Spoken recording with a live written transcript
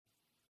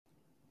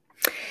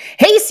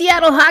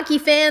Seattle hockey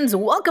fans,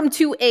 welcome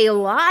to a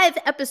live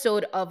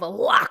episode of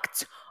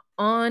Locked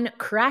on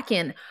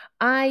Kraken.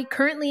 I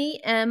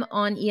currently am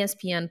on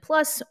ESPN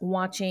Plus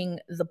watching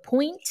The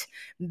Point.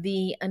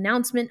 The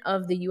announcement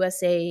of the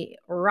USA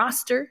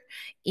roster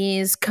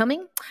is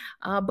coming.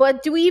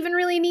 But do we even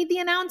really need the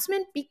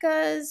announcement?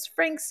 Because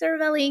Frank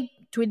Cervelli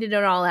tweeted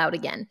it all out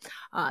again.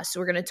 So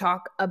we're going to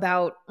talk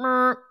about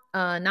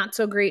not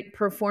so great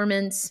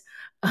performance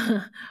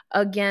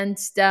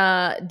against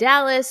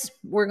Dallas.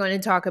 We're going to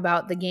talk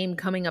about the game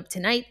coming up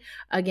tonight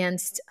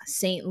against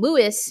St.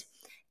 Louis.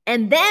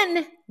 And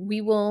then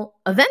we will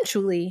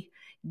eventually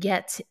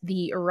get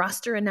the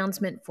roster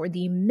announcement for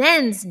the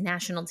men's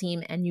national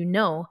team. And you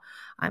know,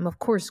 I'm of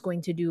course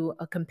going to do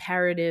a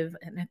comparison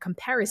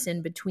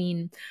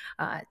between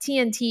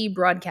TNT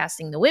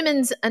broadcasting the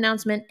women's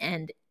announcement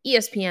and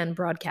ESPN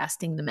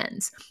broadcasting the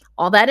men's.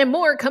 All that and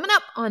more coming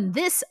up on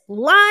this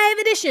live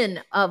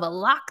edition of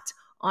Locked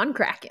on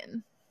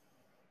Kraken.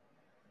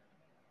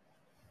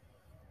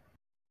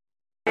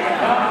 You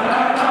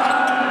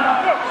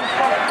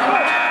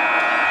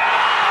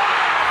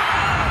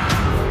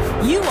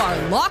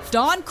are Locked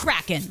on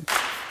Kraken,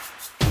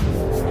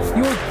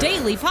 your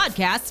daily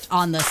podcast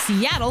on the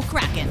Seattle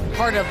Kraken,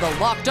 part of the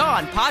Locked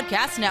On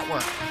Podcast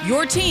Network,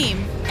 your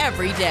team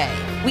every day.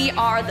 We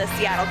are the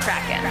Seattle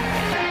Kraken.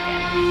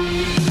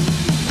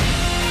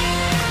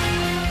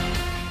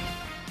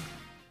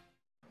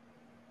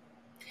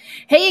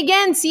 Hey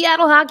again,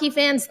 Seattle hockey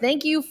fans.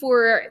 Thank you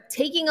for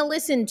taking a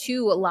listen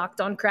to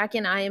Locked on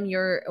Kraken. I am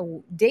your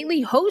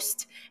daily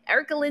host,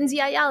 Erica Lindsay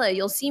Ayala.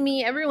 You'll see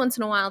me every once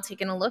in a while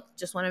taking a look.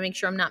 Just want to make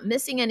sure I'm not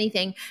missing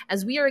anything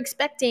as we are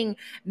expecting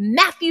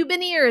Matthew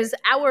Beniers,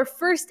 our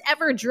first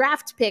ever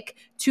draft pick,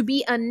 to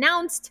be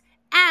announced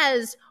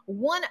as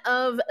one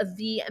of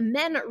the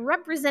men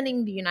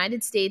representing the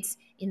United States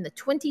in the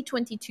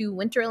 2022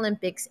 Winter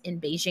Olympics in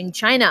Beijing,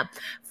 China.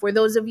 For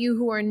those of you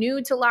who are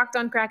new to Locked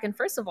on Kraken,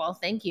 first of all,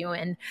 thank you.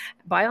 And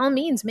by all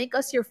means, make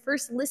us your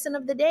first listen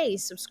of the day.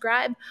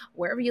 Subscribe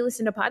wherever you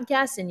listen to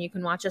podcasts, and you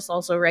can watch us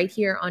also right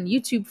here on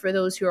YouTube for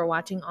those who are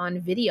watching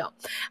on video.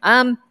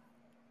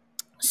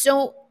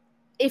 So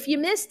if you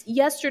missed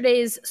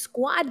yesterday's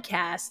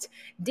Squadcast,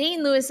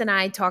 Dane Lewis and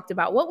I talked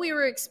about what we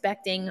were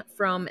expecting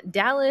from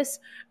Dallas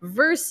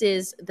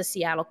versus the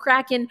Seattle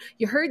Kraken.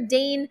 You heard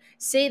Dane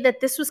say that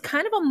this was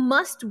kind of a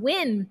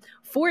must-win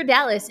for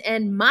Dallas,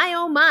 and my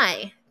oh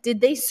my, did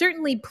they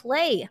certainly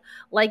play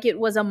like it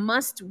was a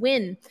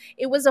must-win.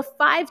 It was a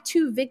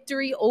 5-2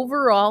 victory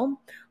overall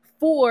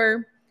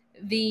for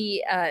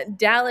the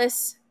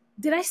Dallas.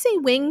 Did I say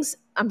Wings?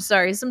 I'm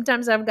sorry.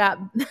 Sometimes I've got,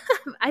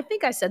 I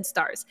think I said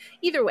Stars.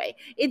 Either way,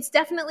 it's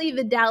definitely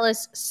the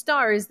Dallas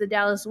Stars. The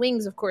Dallas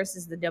Wings, of course,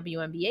 is the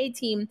WNBA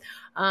team.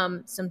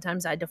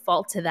 Sometimes I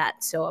default to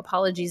that. So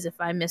apologies if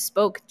I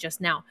misspoke just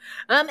now.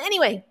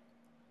 Anyway,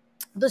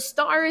 the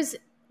Stars,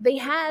 they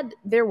had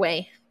their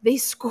way. They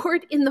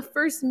scored in the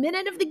first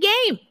minute of the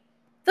game.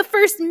 The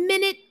first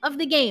minute of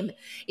the game.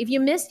 If you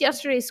missed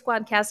yesterday's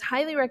Squadcast,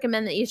 highly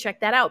recommend that you check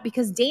that out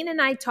because Dane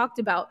and I talked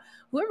about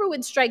whoever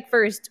would strike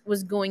first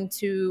was going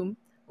to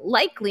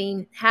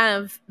likely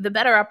have the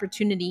better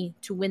opportunity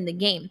to win the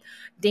game.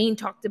 Dane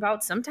talked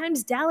about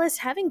sometimes Dallas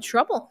having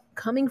trouble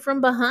coming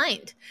from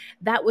behind.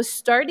 That was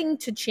starting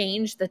to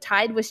change. The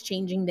tide was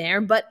changing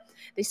there, but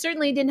they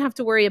certainly didn't have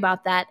to worry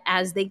about that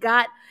as they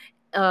got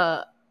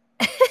a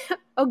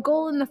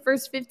goal in the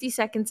first 50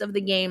 seconds of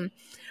the game.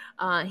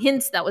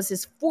 Hintz, that was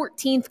his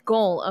 14th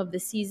goal of the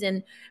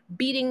season,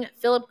 beating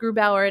Philip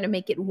Grubauer to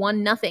make it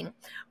 1-0.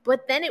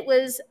 But then it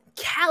was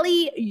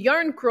Calle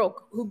Jarnkrok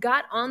who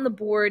got on the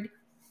board,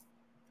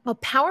 a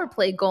power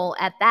play goal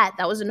at that.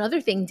 That was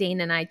another thing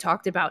Dane and I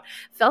talked about.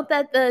 Felt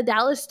that the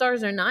Dallas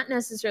Stars are not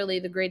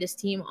necessarily the greatest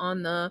team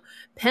on the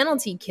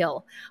penalty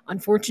kill.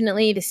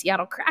 Unfortunately, the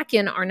Seattle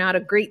Kraken are not a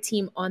great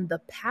team on the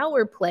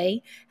power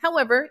play.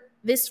 However,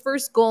 this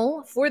first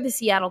goal for the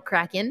Seattle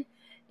Kraken,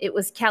 it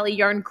was Calle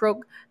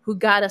Jarnkrok who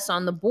got us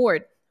on the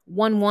board.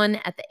 1-1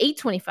 at the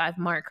 8:25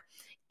 mark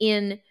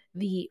in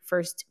the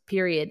first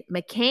period.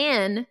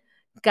 McCann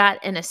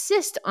got an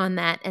assist on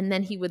that, and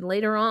then he would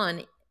later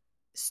on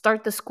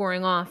start the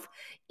scoring off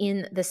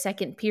in the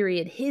second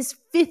period. His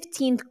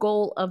 15th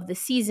goal of the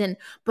season,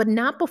 but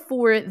not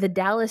before the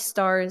Dallas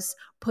Stars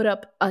put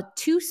up a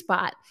 2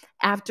 spot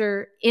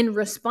in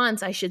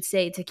response, I should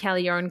say, to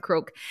Calle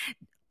Jarnkrok.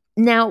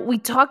 Now, we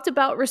talked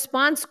about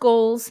response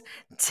goals.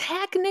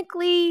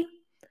 Technically,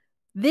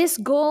 this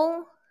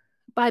goal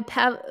by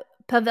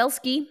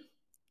Pavelski,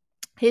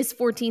 his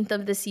 14th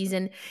of the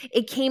season,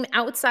 it came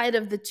outside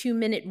of the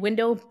 2-minute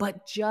window,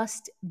 but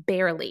just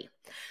barely.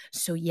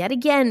 So yet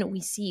again, we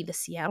see the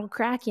Seattle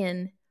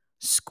Kraken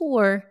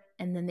score,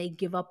 and then they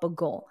give up a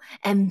goal.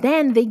 And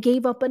then they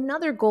gave up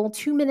another goal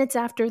 2 minutes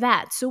after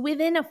that. So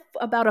within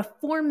about a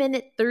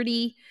 4-minute,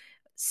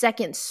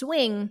 30-second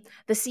swing,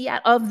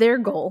 of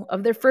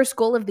their first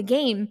goal of the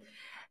game,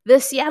 the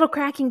Seattle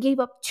Kraken gave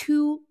up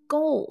 2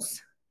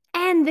 goals.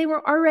 And they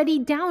were already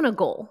down a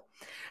goal.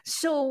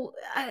 So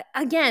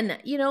again,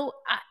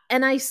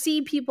 and I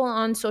see people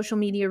on social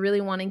media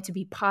really wanting to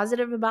be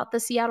positive about the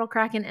Seattle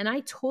Kraken, and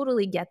I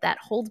totally get that.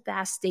 Hold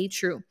fast, stay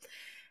true.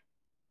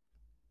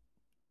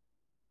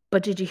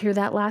 But did you hear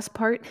that last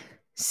part?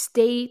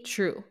 Stay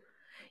true.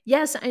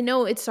 Yes, I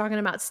know it's talking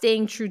about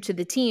staying true to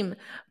the team,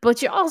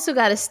 but you also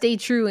got to stay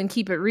true and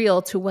keep it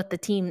real to what the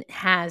team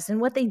has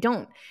and what they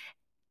don't.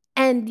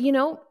 And,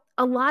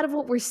 a lot of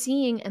what we're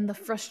seeing and the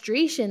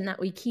frustration that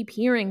we keep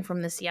hearing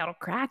from the Seattle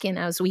Kraken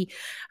as we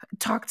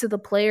talk to the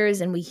players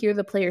and we hear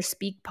the players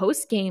speak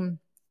post game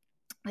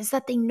is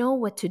that they know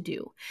what to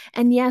do.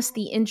 And yes,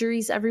 the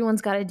injuries,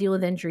 everyone's got to deal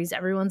with injuries.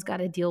 Everyone's got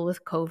to deal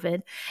with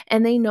COVID.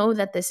 And they know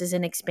that this is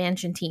an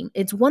expansion team.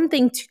 It's one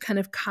thing to kind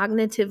of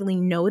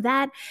cognitively know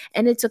that,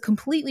 and it's a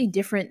completely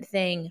different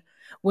thing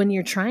when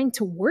you're trying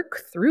to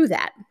work through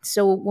that.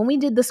 So when we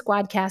did the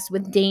Squadcast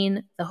with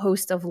Dane, the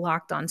host of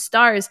Locked On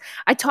Stars,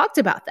 I talked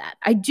about that.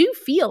 I do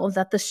feel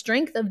that the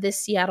strength of this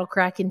Seattle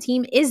Kraken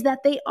team is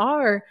that they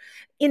are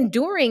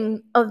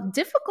enduring a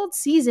difficult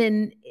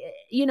season,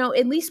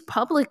 at least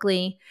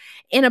publicly,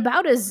 in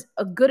about as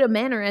a good a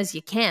manner as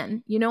you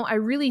can. I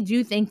really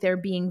do think they're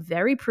being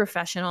very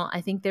professional.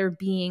 I think they're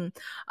being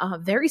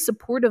very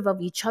supportive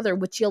of each other,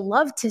 which you'll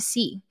love to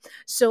see.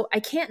 So I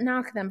can't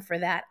knock them for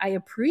that. I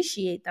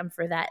appreciate them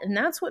for that. And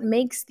that's what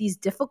makes these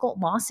difficult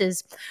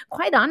losses,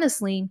 quite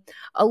honestly,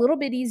 a little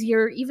bit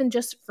easier, even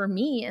just for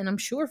me, and I'm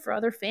sure for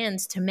other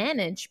fans to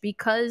manage,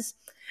 because,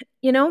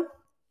 in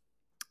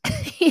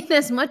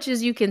as much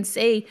as you can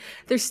say,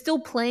 they're still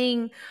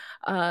playing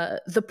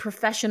the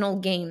professional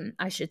game,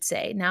 I should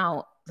say.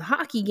 Now, the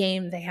hockey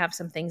game, they have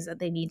some things that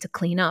they need to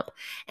clean up.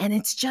 And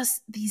it's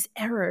just these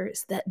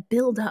errors that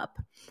build up,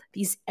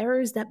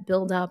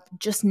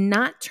 just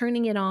not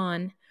turning it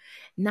on,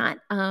 not,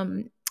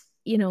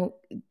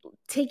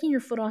 taking your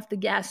foot off the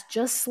gas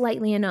just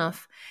slightly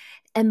enough.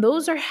 And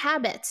those are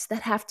habits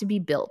that have to be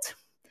built.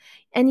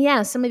 And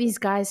yeah, some of these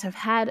guys have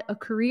had a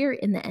career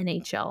in the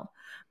NHL.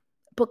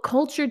 But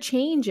culture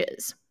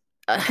changes,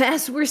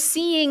 as we're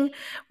seeing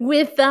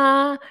with,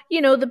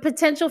 the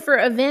potential for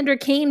Evander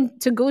Kane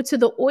to go to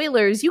the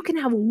Oilers. You can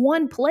have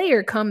one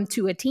player come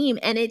to a team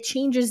and it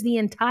changes the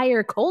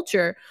entire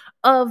culture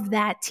of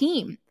that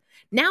team.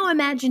 Now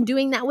imagine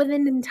doing that with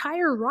an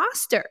entire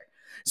roster.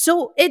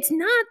 So it's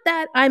not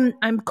that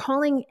I'm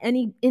calling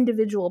any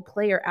individual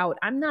player out.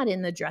 I'm not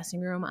in the dressing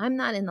room. I'm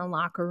not in the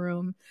locker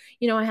room.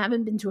 I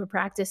haven't been to a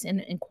practice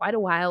in quite a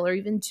while, or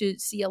even to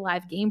see a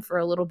live game for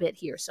a little bit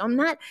here. So I'm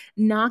not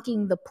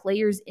knocking the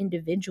players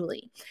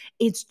individually.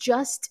 It's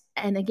just,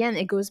 and again,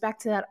 it goes back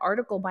to that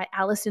article by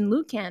Alison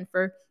Lukan.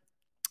 For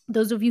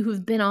those of you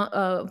who've been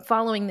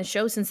following the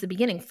show since the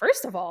beginning,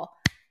 first of all,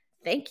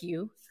 thank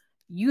you.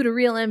 You the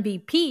real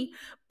MVP.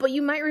 But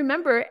you might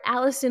remember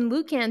Alison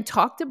Lukan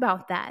talked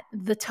about that,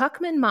 the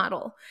Tuchman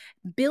model,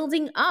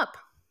 building up.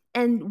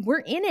 And we're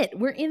in it.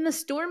 We're in the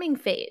storming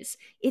phase.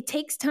 It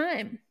takes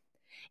time.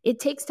 They're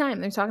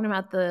talking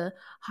about the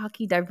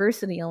Hockey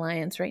Diversity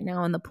Alliance right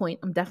now on The Point.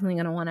 I'm definitely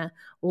going to want to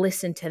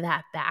listen to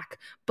that back.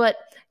 But,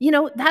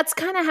 that's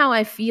kind of how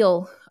I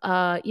feel,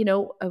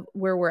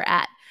 where we're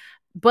at.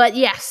 But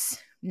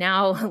yes,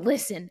 now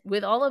listen,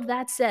 with all of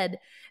that said,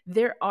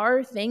 there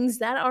are things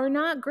that are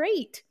not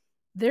great.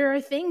 There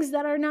are things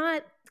that are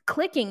not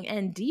clicking,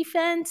 and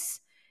defense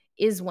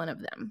is one of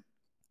them.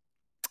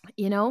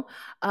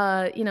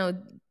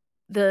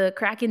 The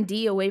Kraken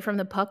D away from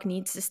the puck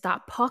needs to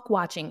stop puck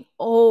watching.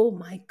 Oh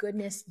my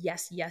goodness.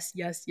 Yes.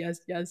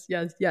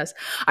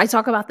 I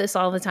talk about this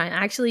all the time.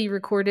 I actually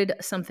recorded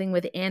something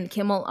with Ann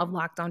Kimmel of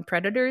Locked On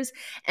Predators,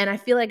 and I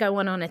feel like I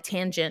went on a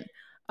tangent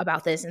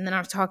about this. And then I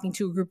was talking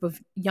to a group of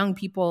young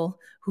people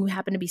who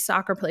happen to be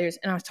soccer players,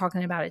 and I was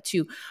talking about it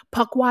too.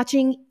 Puck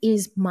watching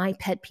is my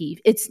pet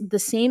peeve. It's the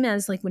same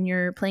as like when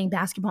you're playing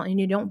basketball and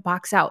you don't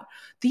box out.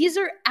 These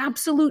are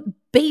absolute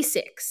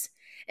basics.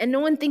 And no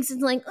one thinks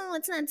it's like, oh,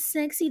 it's not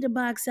sexy to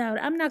box out.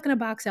 I'm not going to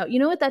box out. You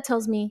know what that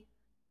tells me?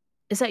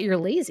 Is that you're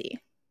lazy.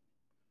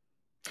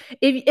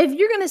 If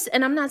you're going to,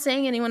 and I'm not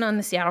saying anyone on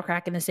the Seattle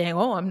Kraken is saying,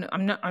 oh,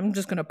 I'm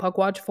just going to puck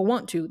watch if I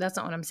want to. That's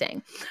not what I'm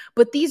saying.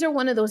 But these are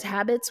one of those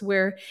habits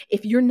where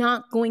if you're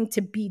not going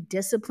to be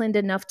disciplined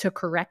enough to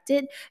correct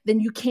it, then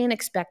you can't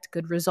expect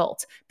good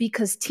results,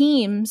 because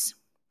teams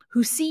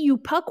who see you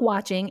puck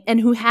watching and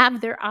who have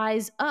their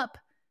eyes up,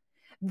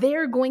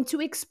 they're going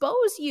to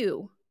expose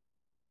you.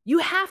 You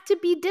have to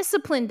be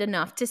disciplined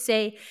enough to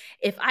say,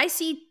 if I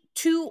see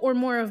two or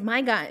more of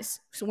my guys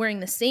wearing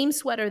the same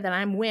sweater that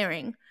I'm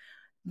wearing,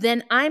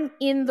 then I'm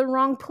in the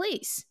wrong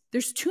place.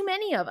 There's too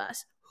many of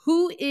us.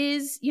 Who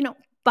is,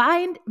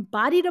 bind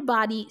body to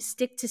body,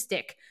 stick to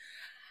stick.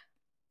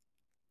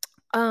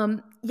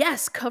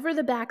 Yes, cover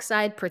the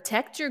backside,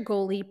 protect your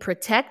goalie,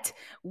 protect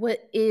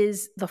what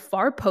is the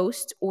far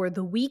post or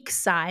the weak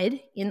side.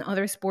 In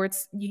other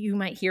sports, you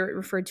might hear it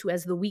referred to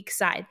as the weak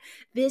side.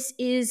 This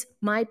is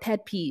my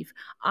pet peeve.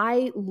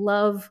 I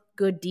love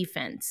good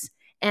defense,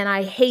 and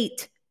I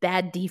hate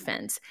bad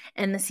defense.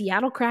 And the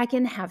Seattle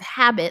Kraken have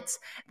habits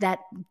that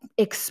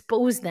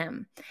expose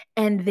them,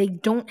 and they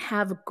don't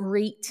have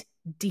great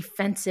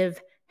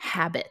defensive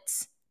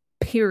habits,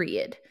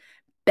 period.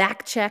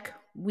 Back check,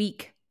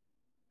 weak.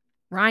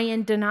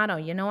 Ryan Donato,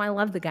 I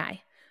love the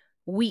guy.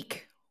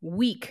 Weak.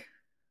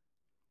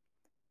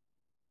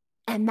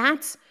 And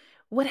that's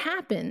what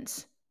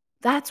happens.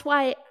 That's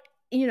why,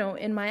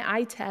 in my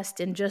eye test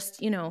and just,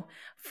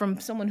 from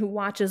someone who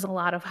watches a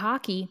lot of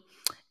hockey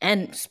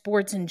and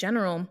sports in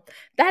general,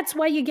 that's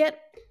why you get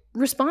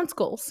response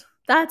goals.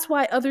 That's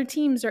why other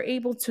teams are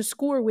able to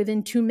score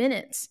within 2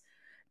 minutes,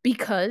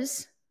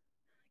 because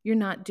you're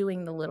not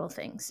doing the little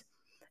things.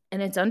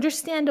 And it's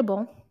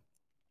understandable.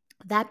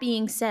 That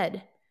being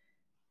said,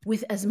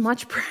 with as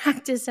much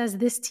practice as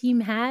this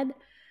team had,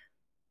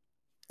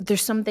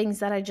 there's some things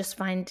that I just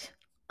find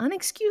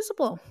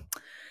unexcusable.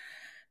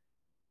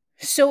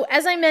 So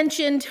as I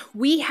mentioned,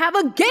 we have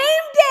a game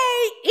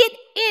day. It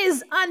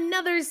is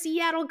another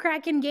Seattle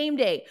Kraken game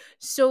day.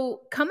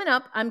 So coming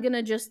up, I'm going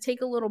to just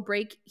take a little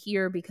break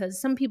here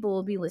because some people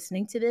will be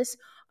listening to this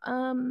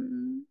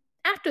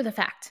after the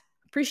fact.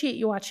 Appreciate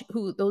you watching,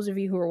 those of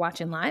you who are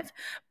watching live,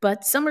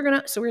 but we're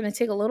gonna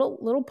take a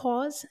little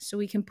pause so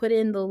we can put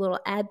in the little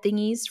ad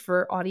thingies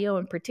for audio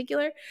in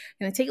particular.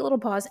 We're gonna take a little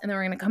pause, and then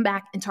we're gonna come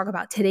back and talk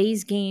about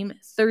today's game,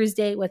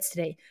 Thursday. What's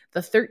today?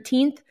 The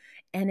 13th,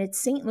 and it's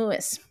St.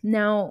 Louis.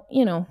 Now,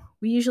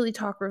 we usually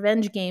talk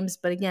revenge games,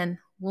 but again,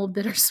 a little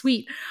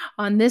bittersweet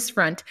on this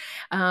front.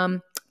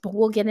 But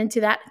we'll get into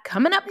that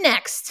coming up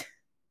next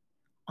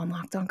on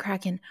Locked On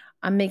Kraken.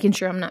 I'm making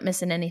sure I'm not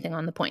missing anything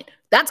on the point.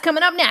 That's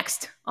coming up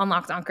next on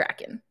Locked On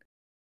Kraken.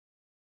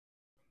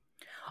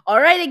 All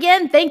right,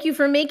 again, thank you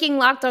for making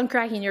Locked On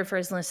Kraken your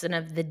first listen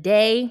of the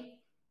day.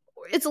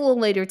 It's a little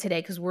later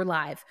today because we're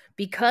live,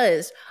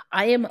 because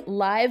I am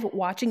live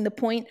watching the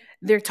point.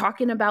 They're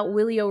talking about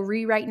Willie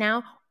O'Ree right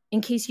now. In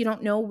case you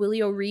don't know,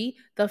 Willie O'Ree,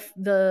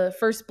 the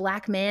first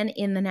Black man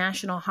in the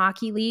National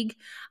Hockey League.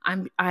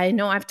 I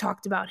know I've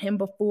talked about him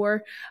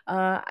before.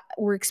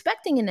 We're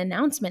expecting an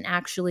announcement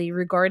actually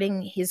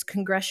regarding his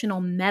congressional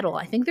medal.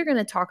 I think they're going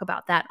to talk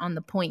about that on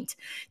the point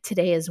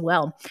today as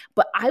well.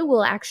 But I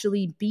will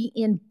actually be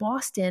in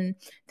Boston.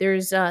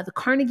 There's the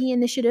Carnegie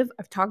Initiative.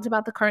 I've talked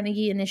about the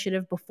Carnegie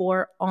Initiative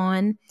before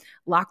on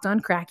Locked On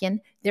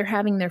Kraken. They're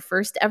having their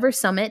first ever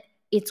summit.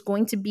 It's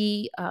going to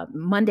be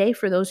Monday,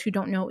 for those who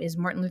don't know, is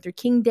Martin Luther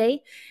King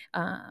Day,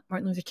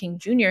 Martin Luther King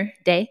Jr.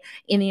 Day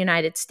in the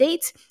United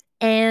States.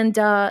 And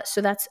so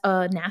that's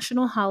a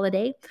national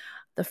holiday.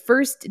 The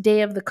first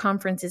day of the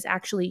conference is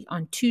actually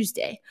on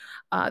Tuesday,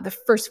 the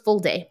first full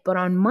day. But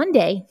on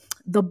Monday,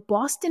 the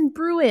Boston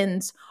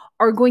Bruins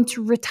are going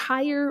to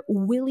retire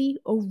Willie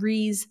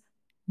O'Ree's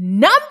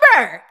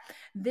number.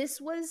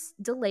 This was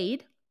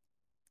delayed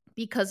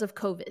because of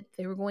COVID.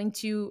 They were going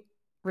to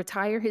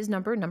retire his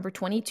number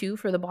 22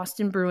 for the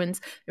Boston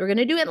Bruins. They were going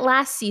to do it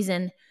last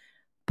season,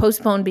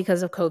 postponed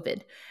because of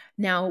COVID.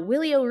 Now,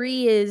 Willie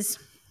O'Ree is,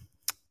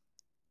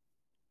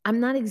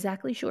 I'm not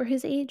exactly sure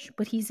his age,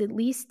 but he's at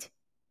least,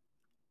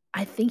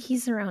 I think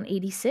he's around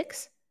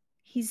 86.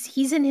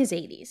 He's in his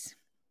 80s.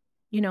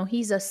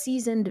 He's a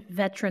seasoned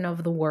veteran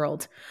of the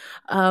world.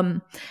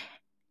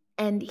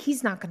 And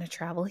he's not going to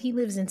travel. He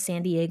lives in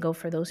San Diego,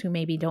 for those who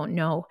maybe don't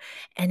know.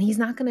 And he's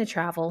not going to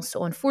travel.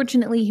 So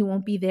unfortunately, he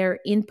won't be there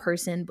in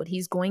person, but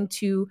he's going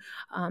to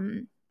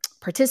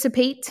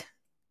participate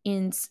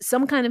in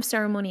some kind of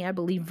ceremony, I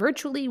believe,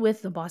 virtually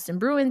with the Boston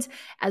Bruins,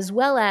 as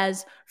well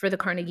as for the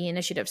Carnegie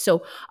Initiative.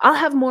 So I'll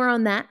have more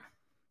on that.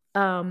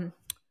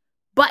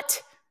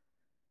 But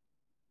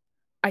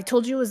I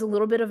told you it was a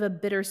little bit of a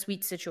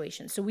bittersweet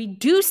situation. So we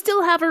do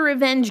still have a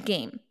revenge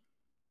game,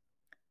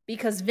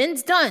 because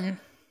Vince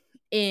Dunn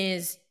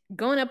is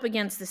going up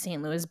against the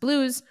St. Louis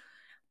Blues.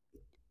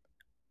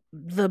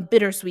 The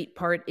bittersweet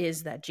part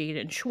is that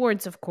Jaden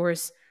Schwartz, of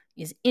course,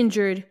 is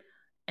injured.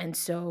 And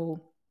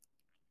so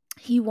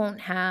he won't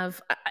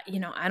have,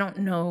 I don't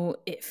know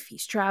if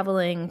he's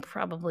traveling,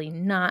 probably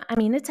not. I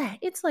mean,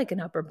 it's like an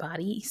upper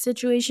body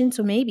situation,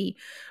 so maybe.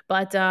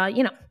 But,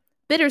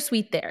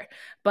 bittersweet there.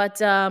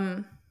 But,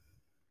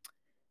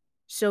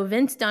 so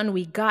Vince Dunn,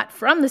 we got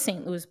from the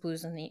St. Louis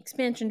Blues in the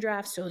expansion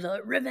draft. So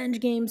the revenge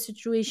game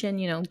situation,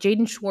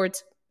 Jaden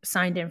Schwartz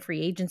signed in free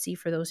agency,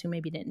 for those who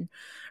maybe didn't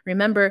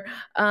remember.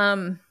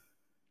 So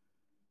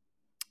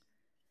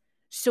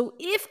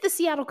if the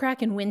Seattle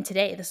Kraken win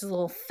today, this is a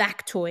little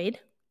factoid,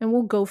 and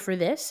we'll go for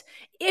this.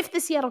 If the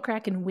Seattle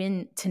Kraken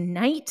win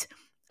tonight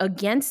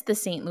against the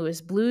St.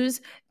 Louis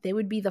Blues, they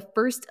would be the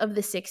first of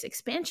the 6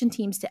 expansion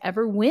teams to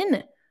ever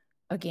win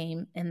a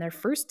game in their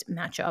first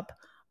matchup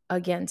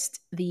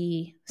against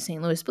the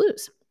St. Louis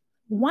Blues.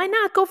 Why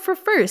not go for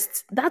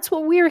firsts? That's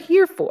what we're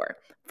here for.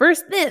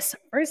 First this,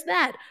 first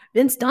that.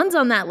 Vince Dunn's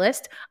on that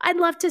list. I'd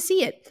love to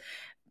see it.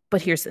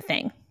 But here's the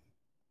thing.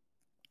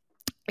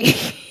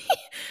 The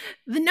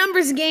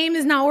numbers game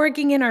is not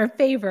working in our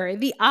favor.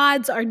 The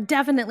odds are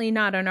definitely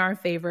not in our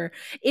favor.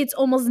 It's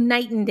almost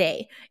night and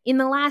day. In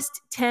the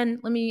last 10,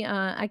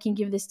 I can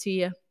give this to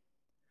you.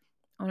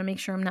 I want to make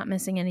sure I'm not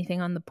missing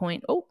anything on the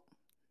point. Oh,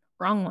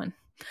 wrong one.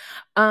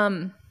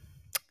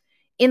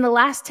 In the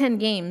last 10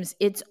 games,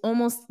 it's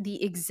almost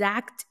the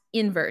exact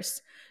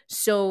inverse.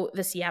 So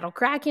the Seattle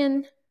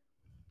Kraken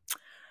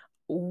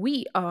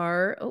we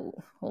are,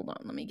 hold on,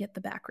 let me get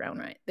the background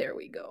right. There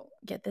we go.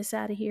 Get this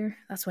out of here.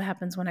 That's what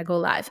happens when I go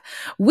live.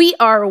 We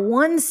are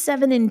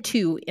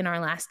 1-7-2 in our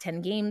last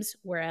 10 games,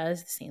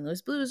 whereas the St.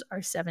 Louis Blues are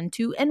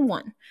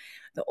 7-2-1.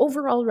 The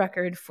overall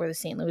record for the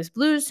St. Louis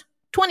Blues,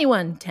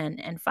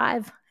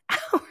 21-10-5.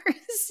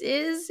 Ours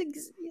is,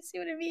 you see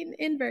what I mean?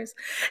 Inverse.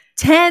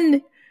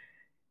 10,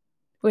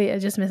 wait, I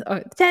just missed,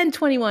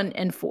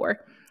 10-21-4.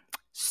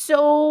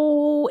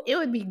 So it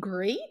would be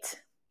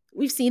great.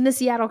 We've seen the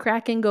Seattle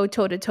Kraken go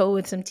toe-to-toe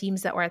with some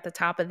teams that were at the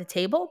top of the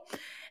table.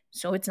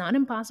 So it's not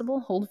impossible.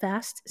 Hold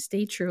fast.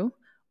 Stay true.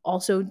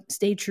 Also,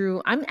 stay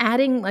true. I'm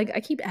adding, I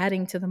keep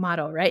adding to the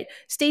motto, right?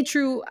 Stay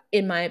true,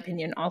 in my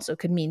opinion, also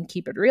could mean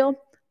keep it real.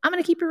 I'm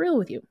going to keep it real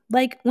with you.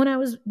 Like when I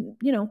was,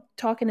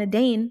 talking to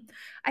Dane,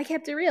 I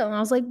kept it real. And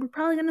I was like, we're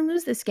probably going to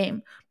lose this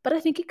game. But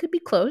I think it could be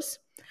close.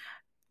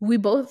 We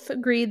both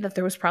agreed that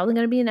there was probably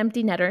going to be an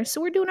empty netter.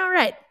 So we're doing all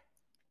right.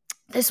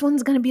 This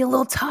one's going to be a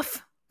little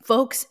tough,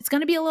 folks. It's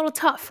going to be a little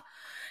tough.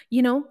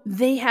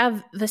 They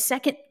have the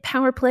second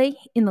power play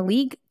in the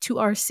league to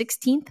our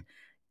 16th.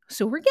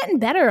 So we're getting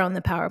better on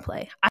the power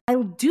play. I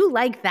do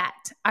like that.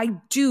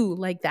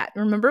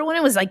 Remember when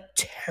it was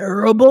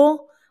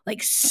terrible,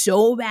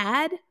 so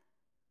bad?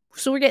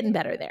 So we're getting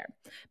better there.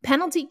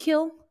 Penalty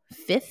kill,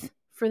 5th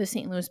for the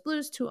St. Louis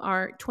Blues to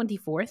our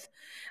 24th.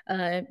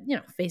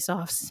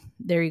 Face-offs.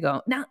 There you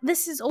go. Now,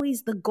 this is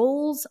always the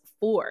goals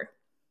for.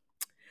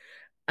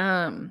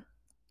 And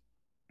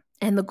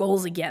the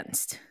goals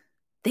against.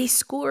 They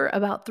score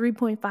about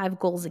 3.5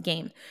 goals a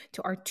game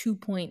to our 2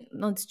 point.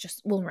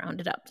 We'll round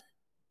it up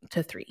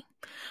to 3.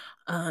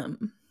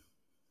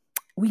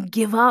 We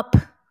give up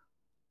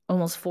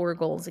almost 4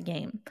 goals a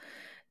game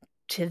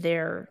to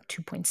their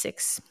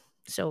 2.6.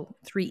 So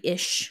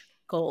 3-ish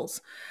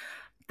goals.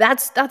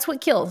 That's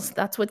what kills.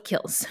 That's what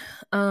kills.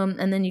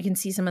 And then you can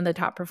see some of the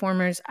top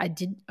performers. I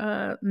did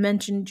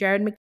mention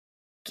Jared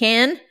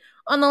McCann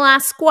on the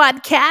last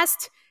squad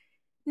cast.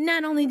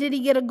 Not only did he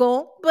get a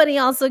goal, but he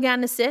also got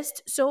an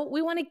assist. So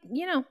we want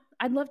to,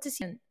 I'd love to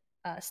see him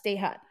stay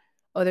hot.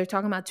 Oh, they're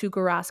talking about Tuukka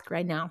Rask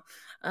right now.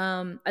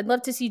 I'd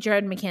love to see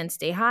Jared McCann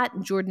stay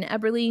hot. Jordan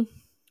Eberle,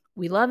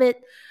 we love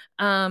it.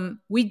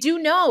 We do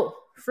know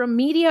from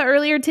media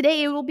earlier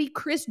today, it will be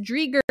Chris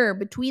Driedger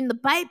between the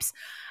pipes.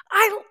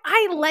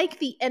 I like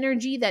the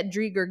energy that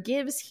Driedger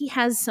gives. He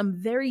has some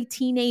very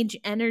teenage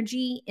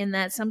energy in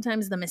that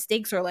sometimes the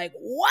mistakes are like,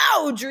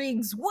 wow,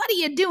 Driegs, what are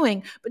you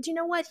doing? But you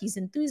know what? He's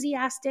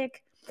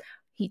enthusiastic.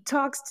 He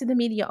talks to the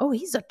media. Oh,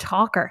 he's a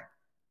talker.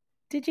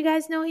 Did you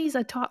guys know he's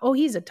a talker? Oh,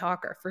 he's a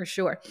talker for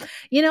sure.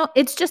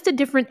 It's just a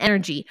different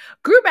energy.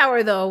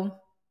 Grubauer, though,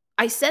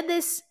 I said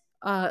this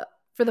for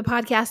the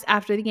podcast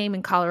after the game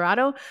in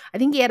Colorado. I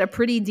think he had a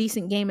pretty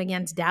decent game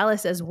against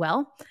Dallas as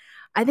well.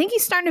 I think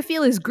he's starting to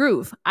feel his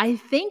groove. I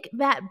think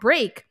that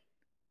break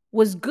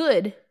was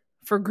good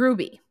for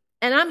Gruby,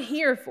 and I'm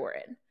here for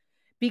it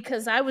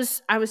because I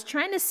was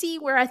trying to see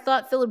where I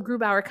thought Philip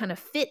Grubauer kind of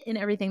fit in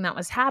everything that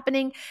was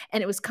happening,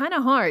 and it was kind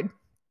of hard.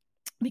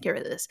 Let me get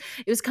rid of this.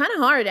 It was kind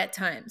of hard at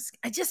times.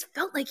 I just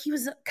felt like he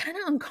was kind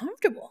of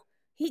uncomfortable.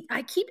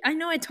 I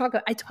know I talk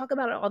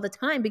about it all the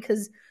time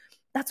because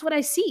that's what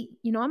I see.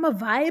 I'm a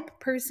vibe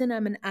person.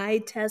 I'm an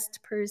eye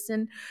test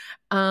person.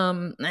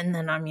 And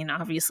then,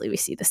 obviously we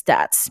see the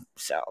stats.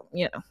 So,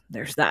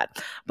 there's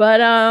that.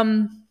 But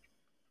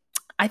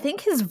I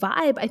think his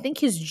vibe, I think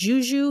his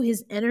juju,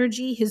 his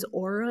energy, his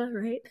aura,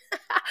 right,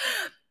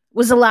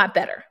 was a lot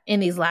better in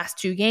these last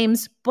 2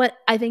 games. But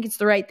I think it's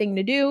the right thing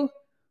to do.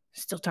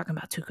 Still talking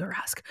about Tuukka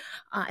Rask.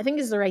 I think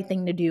it's the right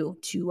thing to do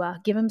to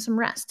give him some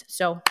rest.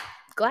 So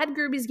glad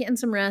Gruby's getting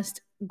some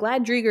rest.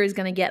 Glad Driedger is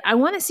going to I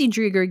want to see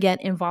Driedger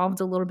get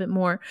involved a little bit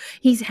more.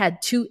 He's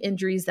had 2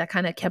 injuries that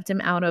kind of kept him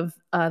out of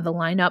the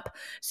lineup.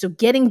 So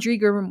getting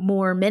Driedger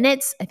more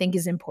minutes, I think,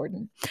 is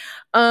important.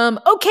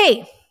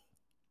 Okay.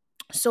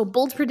 So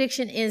bold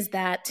prediction is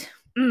that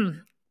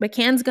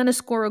McCann's going to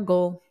score a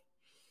goal.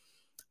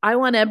 I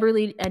want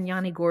Eberle and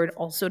Yanni Gourde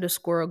also to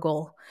score a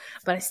goal.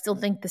 But I still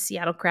think the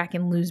Seattle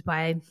Kraken lose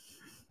by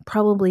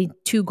probably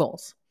 2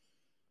 goals.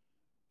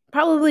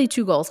 Probably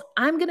 2 goals.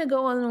 I'm going to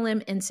go on a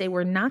limb and say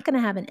we're not going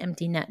to have an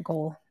empty net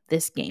goal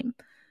this game.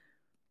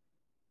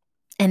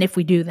 And if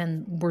we do,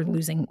 then we're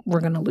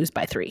going to lose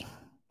by 3.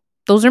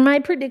 Those are my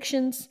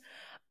predictions.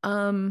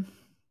 But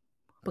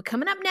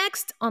coming up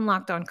next on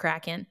Locked On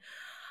Kraken,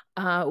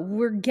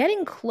 we're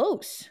getting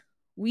close.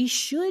 We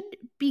should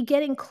be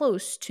getting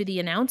close to the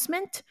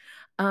announcement.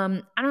 I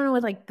don't know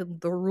what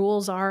the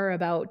rules are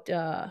about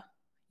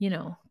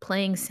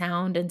playing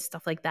sound and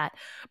stuff like that.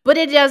 But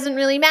it doesn't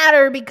really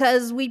matter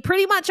because we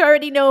pretty much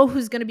already know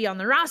who's going to be on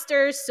the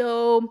roster.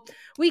 So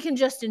we can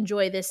just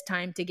enjoy this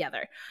time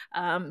together.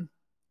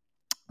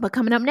 But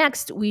coming up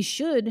next, we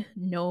should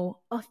know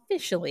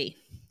officially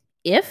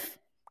if, ?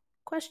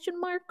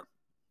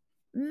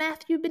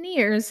 Matthew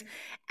Beniers,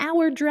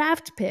 our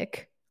draft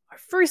pick, our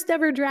first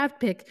ever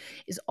draft pick,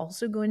 is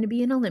also going to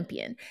be an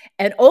Olympian.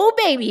 And oh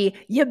baby,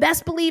 you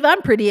best believe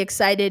I'm pretty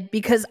excited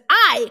because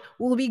I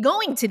will be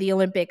going to the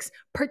Olympics,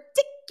 particularly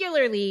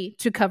particularly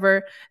to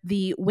cover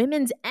the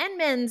women's and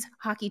men's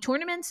hockey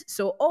tournaments.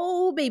 So,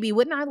 oh baby,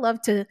 wouldn't I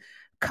love to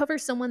cover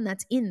someone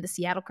that's in the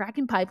Seattle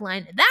Kraken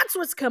pipeline? That's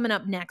what's coming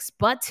up next.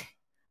 But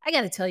I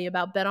got to tell you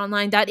about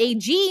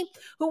betonline.ag,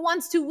 who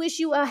wants to wish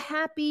you a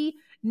happy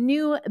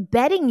new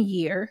betting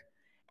year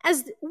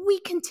as we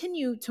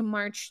continue to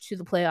march to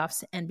the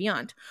playoffs and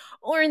beyond.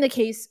 Or in the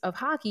case of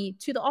hockey,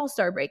 to the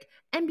All-Star break.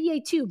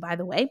 NBA too, by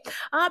the way.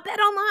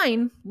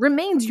 BetOnline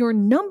remains your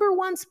number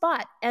one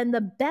spot and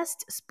the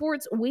best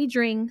sports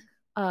wagering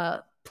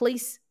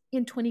place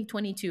in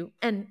 2022.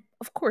 And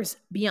of course,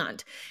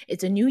 beyond.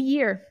 It's a new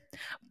year.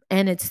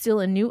 And it's still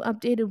a new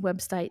updated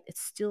website.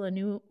 It's still a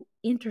new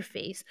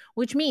interface,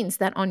 which means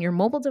that on your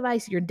mobile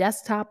device, your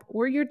desktop,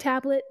 or your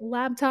tablet,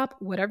 laptop,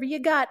 whatever you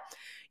got,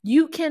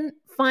 you can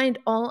find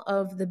all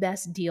of the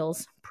best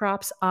deals,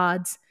 props,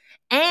 odds.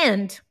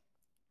 And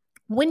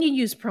when you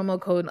use promo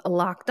code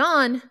Locked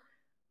On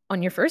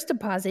your first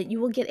deposit, you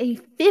will get a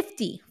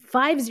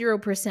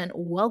 50%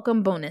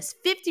 welcome bonus,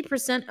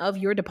 50% of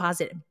your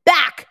deposit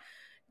back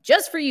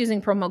just for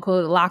using promo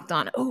code Locked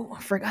On. Oh,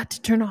 I forgot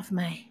to turn off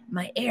my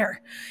air.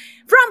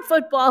 From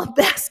football,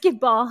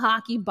 basketball,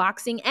 hockey,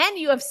 boxing, and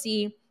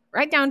UFC,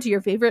 right down to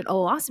your favorite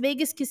Las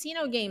Vegas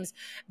casino games,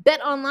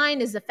 BetOnline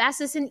is the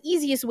fastest and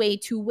easiest way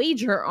to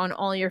wager on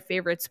all your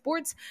favorite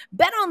sports.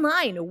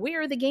 BetOnline,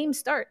 where the game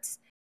starts.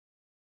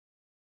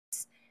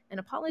 And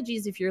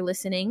apologies if you're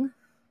listening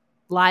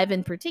live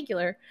in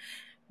particular,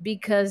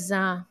 because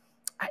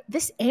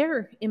this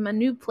air in my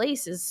new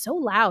place is so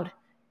loud.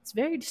 It's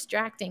very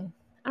distracting.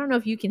 I don't know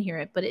if you can hear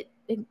it, but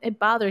it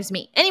bothers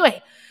me.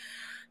 Anyway,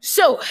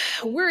 so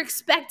we're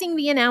expecting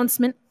the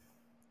announcement.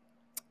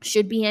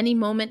 Should be any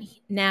moment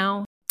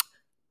now.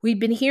 We've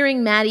been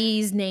hearing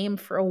Maddie's name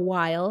for a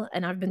while,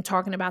 and I've been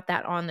talking about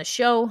that on the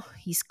show.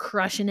 He's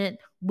crushing it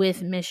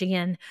with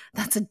Michigan.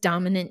 That's a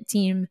dominant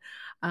team.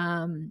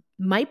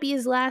 Might be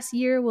his last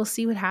year. We'll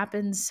see what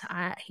happens.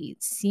 He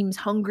seems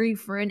hungry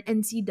for an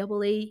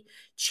NCAA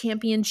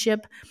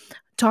championship.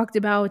 Talked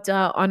about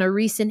on a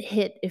recent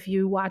hit, if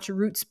you watch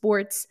Root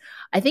Sports,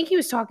 I think he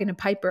was talking to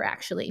Piper,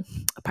 actually,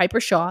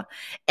 Piper Shaw,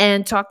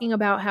 and talking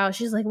about how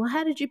she's like, well,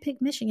 how did you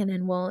pick Michigan?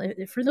 And well,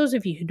 for those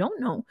of you who don't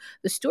know,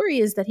 the story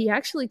is that he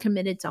actually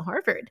committed to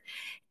Harvard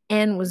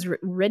and was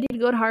ready to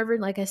go to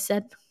Harvard. Like I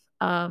said,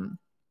 well,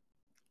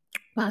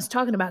 I was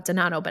talking about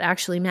Donato, but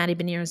actually Maddie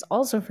Benier is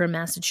also from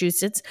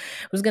Massachusetts,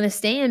 was going to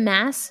stay in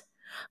Mass.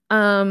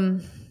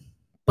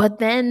 But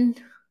then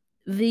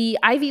the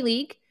Ivy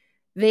League,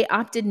 they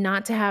opted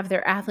not to have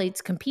their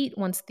athletes compete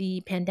once the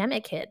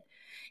pandemic hit.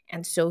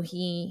 And so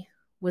he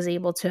was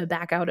able to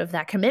back out of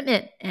that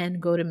commitment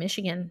and go to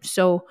Michigan.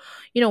 So,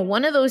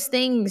 one of those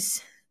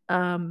things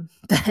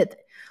that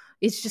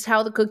it's just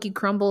how the cookie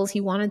crumbles.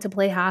 He wanted to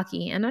play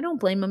hockey, and I don't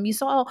blame him. You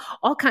saw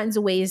all kinds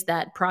of ways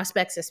that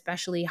prospects,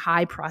 especially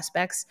high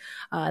prospects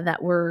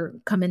that were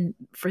coming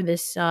for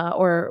this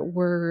or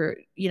were,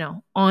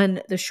 on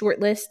the short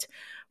list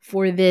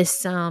for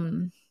this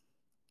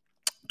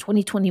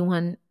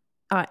 2021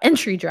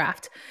 entry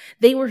draft.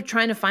 They were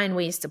trying to find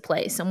ways to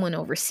play someone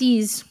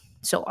overseas.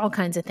 So all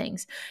kinds of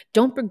things.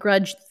 Don't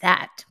begrudge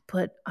that,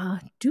 but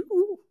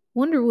do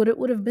wonder what it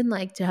would have been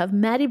like to have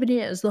Maddie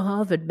Benier as the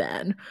Harvard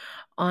man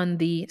on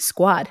the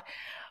squad.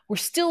 We're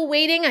still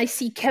waiting. I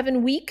see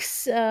Kevin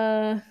Weeks.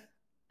 They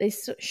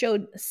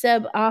showed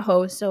Seb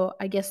Aho, so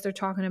I guess they're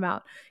talking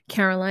about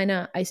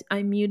Carolina.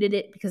 I muted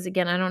it because,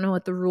 again, I don't know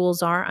what the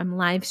rules are. I'm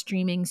live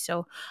streaming,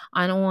 so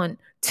I don't want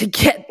to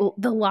get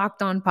the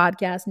Locked On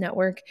Podcast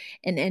Network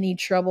in any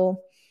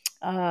trouble.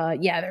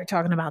 They're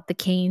talking about the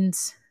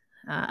Canes.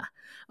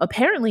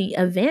 Apparently,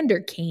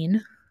 Evander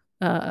Kane,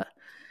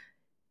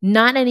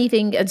 not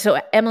anything. And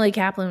so Emily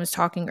Kaplan was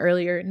talking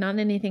earlier, not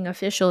anything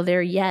official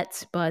there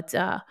yet, but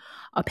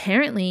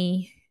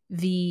apparently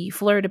the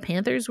Florida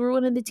Panthers were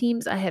one of the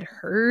teams. I had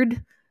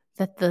heard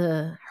that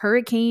the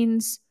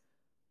Hurricanes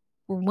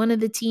were one of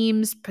the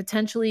teams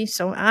potentially.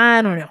 So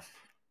I don't know.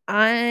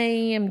 I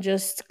am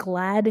just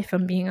glad, if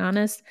I'm being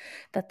honest,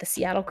 that the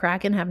Seattle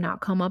Kraken have not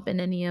come up in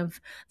any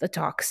of the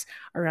talks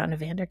around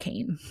Evander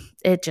Kane.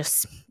 It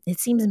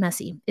seems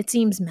messy. It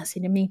seems messy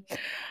to me.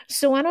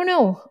 So I don't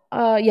know.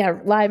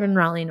 Live in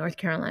Raleigh, North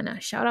Carolina.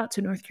 Shout out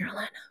to North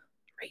Carolina.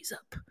 Raise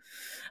up.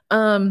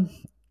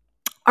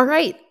 All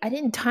right, I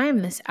didn't time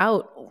this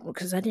out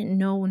because I didn't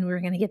know when we were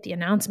going to get the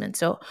announcement.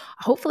 So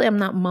hopefully I'm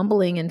not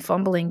mumbling and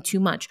fumbling too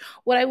much.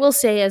 What I will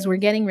say as we're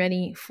getting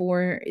ready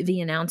for the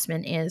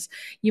announcement is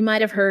you might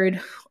have heard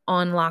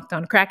on Locked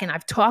On Kraken.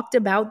 I've talked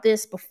about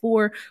this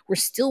before. We're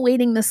still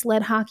waiting the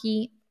sled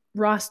hockey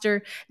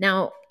roster.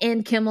 Now,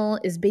 Ann Kimmel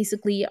is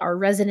basically our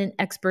resident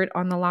expert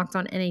on the Locked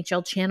On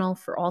NHL channel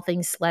for all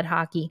things sled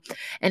hockey.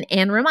 And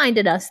Ann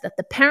reminded us that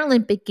the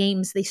Paralympic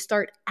Games, they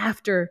start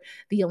after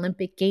the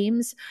Olympic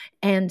Games.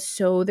 And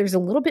so there's a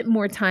little bit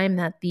more time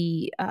that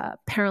the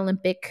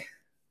Paralympic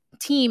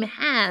team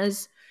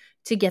has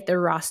to get their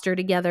roster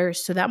together.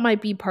 So that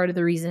might be part of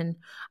the reason.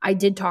 I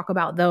did talk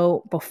about,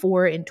 though,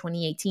 before in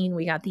 2018,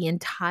 we got the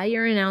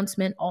entire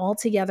announcement all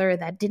together.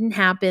 That didn't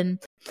happen.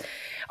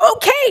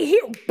 Okay,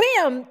 here,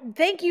 bam.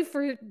 Thank you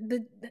for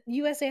the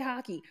USA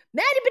Hockey.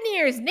 Maddie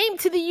Beniers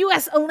named to the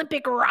U.S.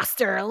 Olympic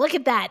roster. Look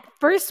at that.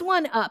 First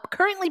one up.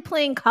 Currently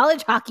playing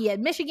college hockey at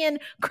Michigan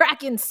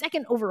Kraken,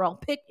 second overall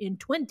pick in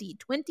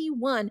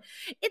 2021.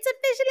 It's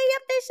officially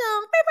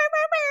official.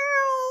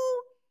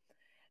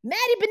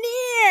 Maddie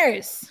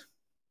Beniers.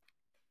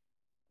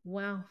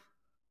 Wow.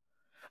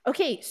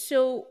 Okay,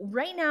 so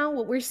right now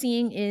what we're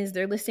seeing is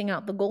they're listing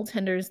out the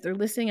goaltenders, they're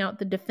listing out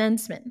the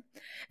defensemen.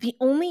 The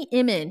only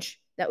image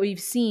that we've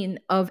seen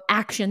of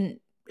action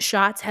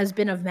shots has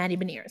been of Maddie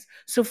Beniers.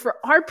 So for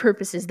our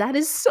purposes, that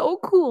is so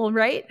cool,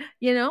 right?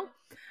 You know?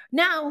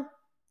 Now,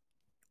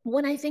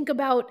 when I think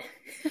about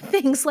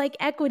things like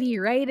equity,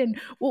 right? And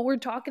what we're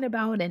talking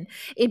about and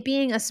it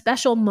being a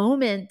special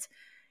moment,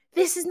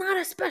 this is not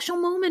a special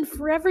moment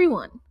for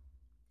everyone.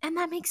 And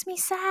that makes me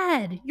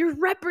sad. You're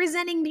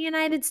representing the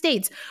United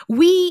States.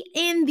 We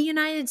in the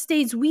United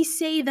States, we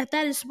say that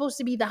that is supposed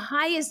to be the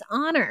highest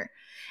honor.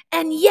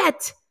 And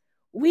yet,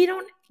 we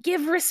don't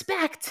give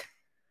respect.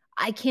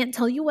 I can't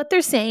tell you what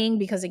they're saying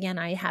because, again,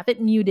 I have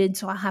it muted,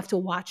 so I'll have to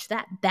watch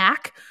that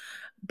back.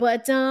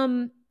 But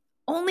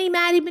only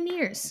Maddie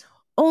Beniers.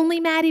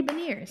 Only Maddie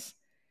Beniers.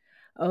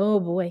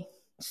 Oh, boy.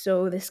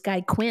 So this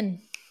guy,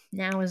 Quinn,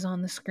 now is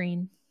on the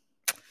screen.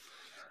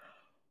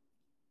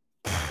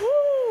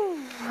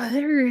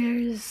 There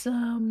is,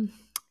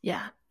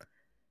 yeah.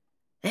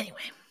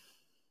 Anyway.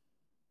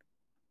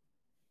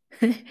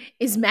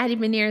 Is Maddie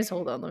Beniers,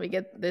 hold on, let me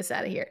get this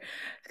out of here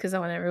because I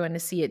want everyone to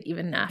see it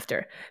even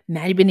after.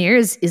 Maddie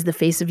Beniers is the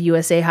face of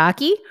USA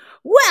Hockey?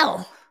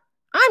 Well,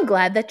 I'm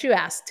glad that you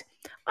asked.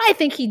 I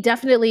think he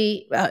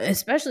definitely,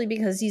 especially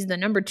because he's the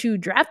number 2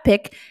 draft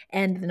pick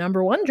and the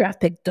number 1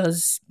 draft pick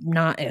is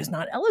not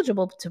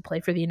eligible to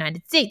play for the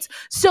United States.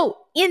 So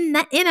in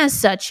as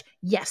such,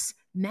 yes,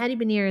 Maddie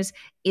Beniers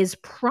is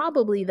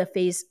probably the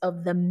face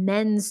of the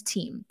men's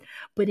team.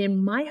 But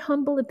in my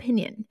humble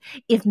opinion,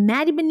 if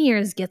Maddie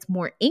Beniers gets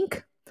more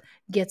ink,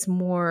 gets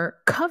more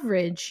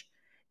coverage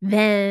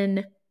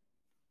than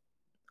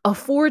a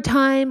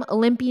 4-time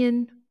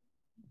Olympian,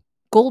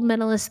 gold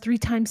medalist,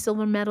 3-time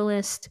silver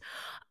medalist,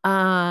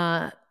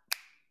 that's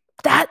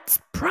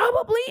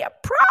probably a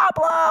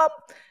problem.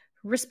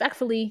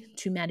 Respectfully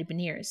to Maddie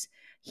Beniers,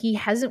 he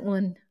hasn't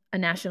won a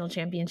national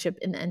championship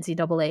in the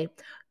NCAA.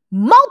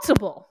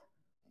 Multiple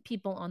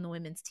people on the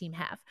women's team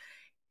have.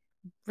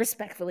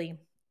 Respectfully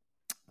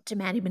to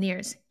Maddie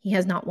Beniers, he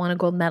has not won a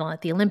gold medal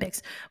at the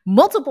Olympics.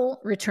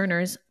 Multiple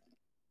returners,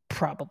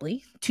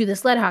 probably, to the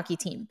sled hockey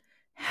team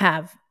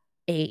have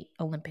a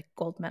Olympic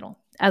gold medal,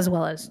 as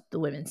well as the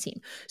women's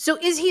team. So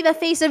is he the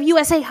face of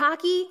USA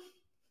Hockey?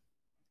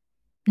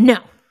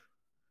 No.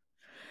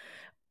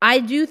 I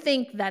do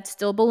think that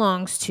still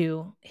belongs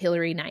to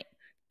Hilary Knight.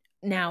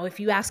 Now, if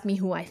you ask me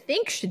who I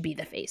think should be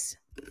the face,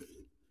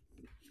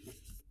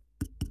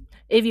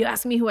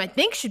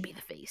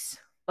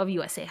 of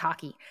USA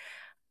Hockey,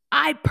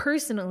 I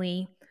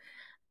personally,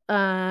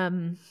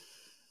 based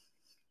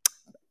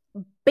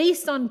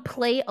on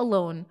play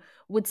alone,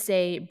 would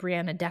say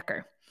Brianna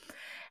Decker.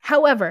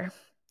 However,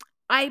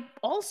 I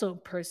also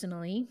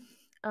personally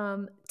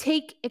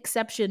take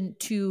exception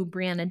to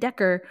Brianna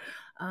Decker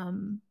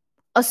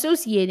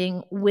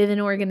associating with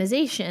an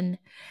organization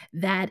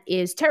that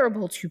is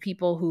terrible to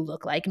people who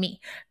look like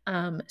me.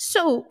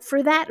 So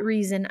for that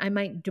reason, I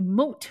might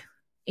demote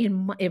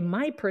in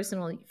my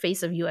personal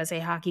face of USA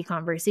Hockey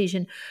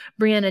conversation,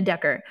 Brianna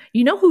Decker.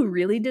 You know who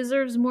really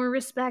deserves more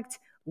respect?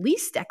 Lee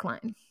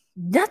Stecklein.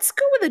 Let's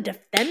go with a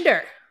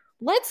defender.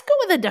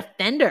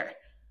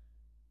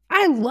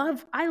 I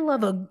love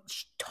a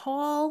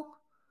tall,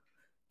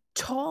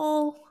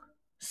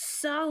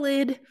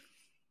 solid,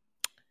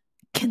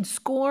 can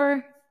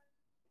score.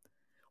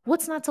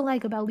 What's not to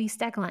like about Lee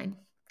Stecklein?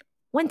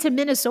 Went to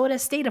Minnesota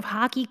State of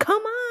Hockey.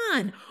 Come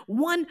on.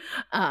 Won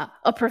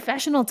a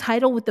professional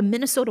title with the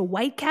Minnesota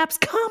Whitecaps.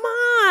 Come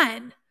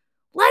on.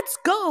 Let's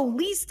go.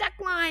 Lee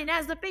Stecklein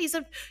as the face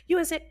of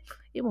USA.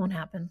 It won't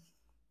happen.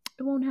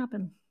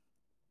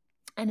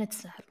 And it's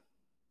sad.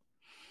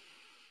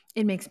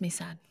 It makes me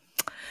sad.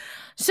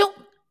 So,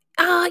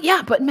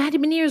 but Maddie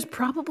Beniers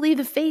probably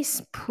the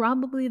face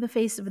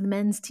of the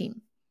men's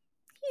team.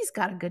 He's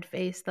got a good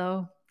face,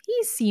 though.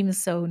 He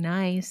seems so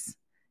nice.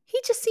 He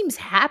just seems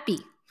happy.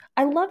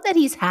 I love that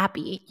he's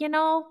happy, you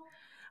know?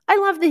 I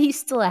love that he's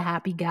still a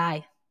happy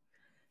guy.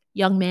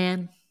 Young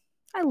man.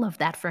 I love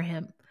that for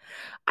him.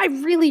 I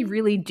really,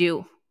 really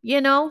do.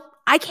 You know?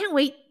 I can't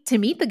wait to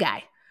meet the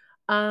guy.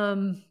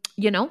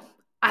 You know?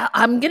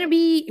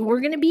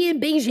 we're going to be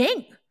in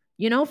Beijing.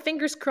 You know?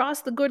 Fingers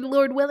crossed, the good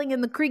Lord willing,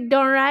 and the creek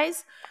don't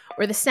rise.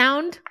 Or the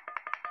sound.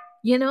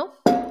 You know?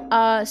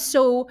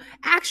 So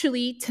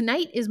actually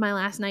tonight is my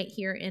last night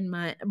here in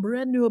my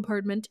brand new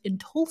apartment in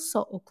Tulsa,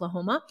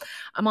 Oklahoma.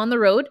 I'm on the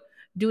road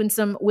doing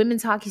some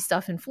women's hockey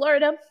stuff in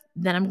Florida.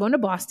 Then I'm going to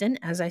Boston,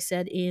 as I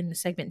said in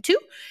segment 2.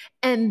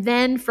 And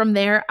then from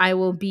there, I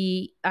will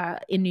be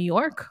in New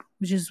York,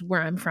 which is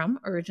where I'm from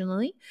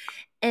originally.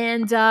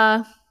 And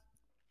I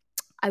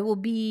will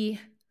be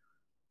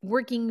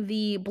working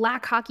the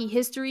Black Hockey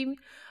History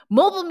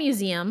Mobile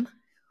Museum.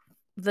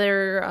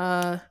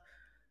 They're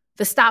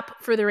the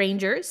stop for the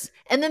Rangers.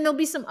 And then there'll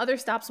be some other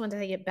stops once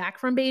I get back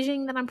from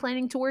Beijing that I'm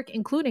planning to work,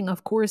 including,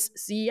 of course,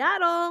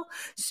 Seattle.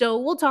 So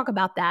we'll talk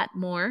about that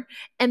more.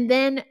 And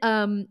then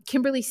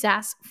Kimberly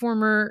Sass,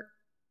 former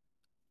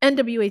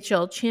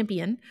NWHL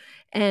champion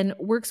and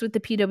works with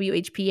the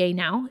PWHPA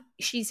now.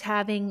 She's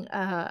having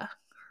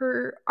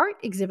her art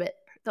exhibit,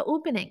 the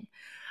opening.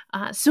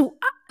 So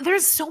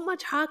there's so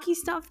much hockey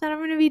stuff that I'm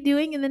going to be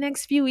doing in the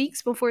next few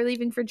weeks before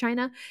leaving for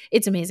China.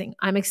 It's amazing.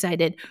 I'm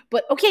excited.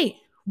 But okay,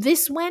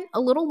 this went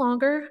a little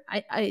longer.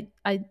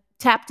 I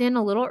tapped in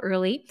a little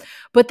early,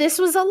 but this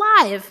was a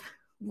live.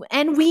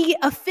 And we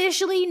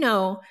officially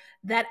know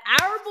that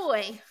our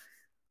boy,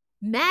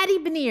 Matthew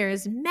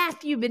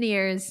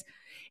Beniers,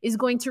 is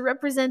going to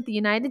represent the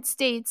United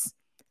States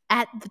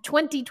at the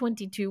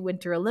 2022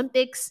 Winter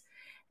Olympics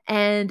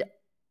and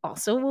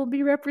also will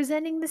be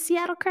representing the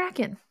Seattle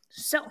Kraken.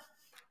 So,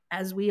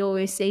 as we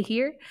always say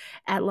here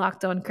at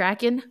Locked On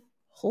Kraken,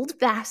 hold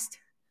fast,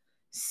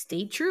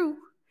 stay true.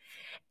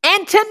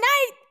 And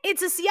tonight,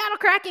 it's a Seattle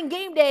Kraken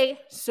game day.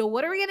 So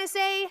what are we going to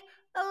say?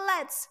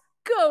 Let's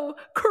go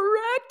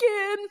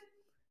Kraken!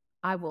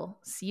 I will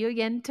see you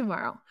again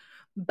tomorrow.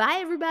 Bye,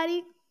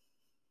 everybody.